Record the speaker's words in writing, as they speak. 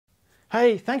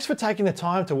Hey, thanks for taking the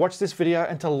time to watch this video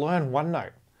and to learn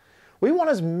OneNote. We want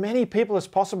as many people as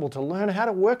possible to learn how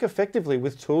to work effectively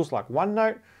with tools like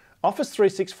OneNote, Office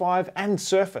 365 and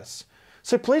Surface.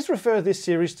 So please refer this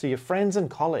series to your friends and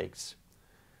colleagues.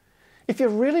 If you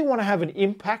really want to have an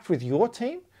impact with your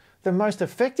team, the most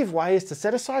effective way is to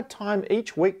set aside time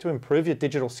each week to improve your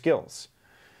digital skills.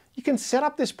 You can set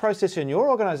up this process in your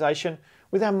organization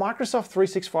with our Microsoft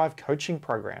 365 coaching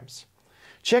programs.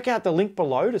 Check out the link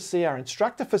below to see our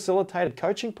instructor-facilitated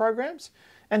coaching programs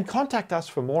and contact us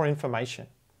for more information.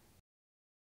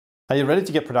 Are you ready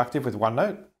to get productive with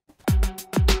OneNote?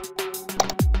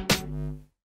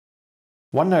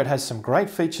 OneNote has some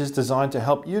great features designed to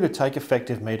help you to take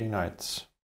effective meeting notes.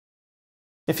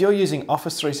 If you're using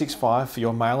Office 365 for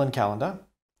your mail and calendar,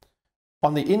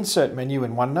 on the Insert menu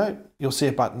in OneNote, you'll see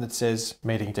a button that says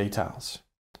Meeting Details.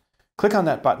 Click on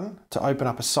that button to open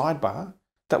up a sidebar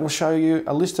that will show you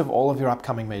a list of all of your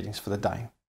upcoming meetings for the day.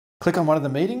 Click on one of the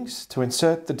meetings to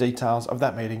insert the details of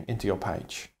that meeting into your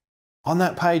page. On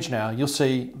that page now, you'll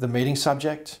see the meeting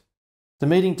subject, the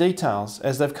meeting details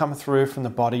as they've come through from the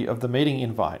body of the meeting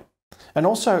invite, and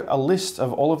also a list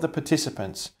of all of the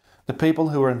participants, the people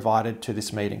who are invited to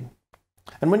this meeting.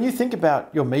 And when you think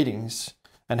about your meetings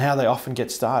and how they often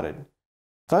get started,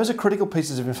 those are critical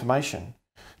pieces of information.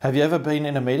 Have you ever been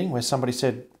in a meeting where somebody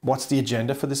said, "What's the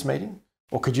agenda for this meeting?"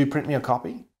 Or "Could you print me a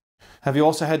copy?" Have you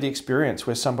also had the experience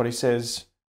where somebody says,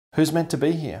 "Who's meant to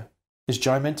be here? Is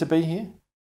Joe meant to be here?"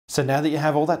 So now that you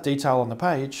have all that detail on the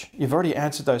page, you've already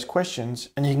answered those questions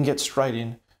and you can get straight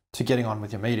in to getting on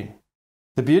with your meeting.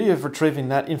 The beauty of retrieving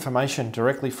that information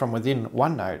directly from within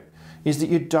OneNote is that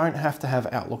you don't have to have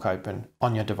Outlook open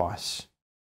on your device.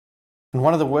 And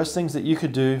one of the worst things that you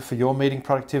could do for your meeting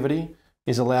productivity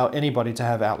is allow anybody to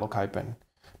have Outlook open,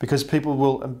 because people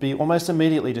will be almost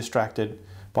immediately distracted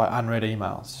by unread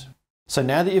emails. So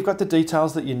now that you've got the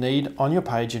details that you need on your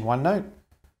page in OneNote,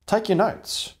 take your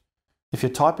notes. If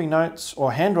you're typing notes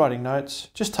or handwriting notes,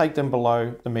 just take them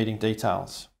below the meeting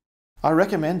details. I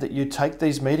recommend that you take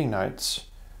these meeting notes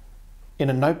in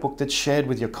a notebook that's shared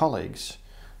with your colleagues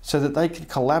so that they can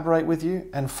collaborate with you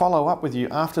and follow up with you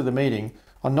after the meeting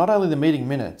on not only the meeting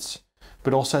minutes,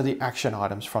 but also the action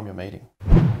items from your meeting.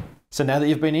 So now that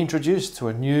you've been introduced to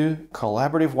a new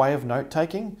collaborative way of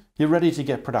note-taking, you're ready to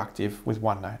get productive with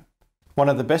OneNote. One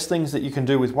of the best things that you can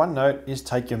do with OneNote is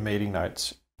take your meeting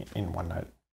notes in OneNote.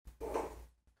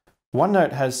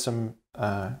 OneNote has some,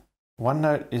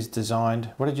 OneNote is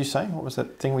designed, what did you say? What was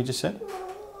that thing we just said?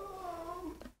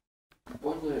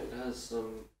 OneNote has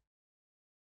some